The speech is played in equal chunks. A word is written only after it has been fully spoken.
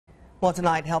Well,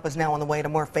 tonight, help is now on the way to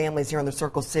more families here in the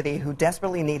Circle City who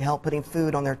desperately need help putting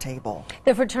food on their table.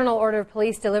 The Fraternal Order of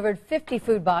Police delivered 50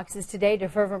 food boxes today to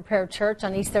Fervent Prayer Church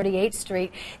on East 38th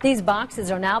Street. These boxes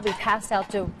are now being passed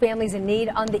out to families in need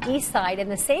on the east side,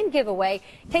 and the same giveaway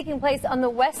taking place on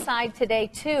the west side today,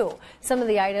 too. Some of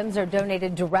the items are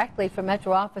donated directly from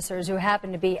Metro officers who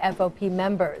happen to be FOP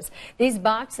members. These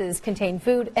boxes contain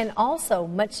food and also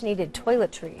much-needed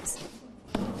toiletries.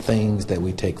 Things that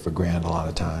we take for granted a lot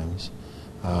of times.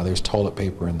 There's toilet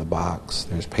paper in the box,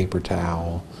 there's paper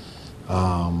towel,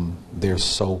 there's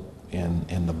soap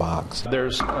in the box.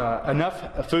 There's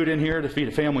enough food in here to feed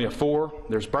a family of 4.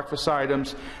 There's breakfast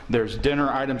items, there's dinner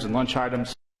items and lunch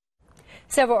items.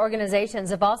 Several organizations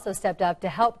have also stepped up to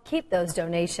help keep those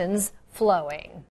donations flowing.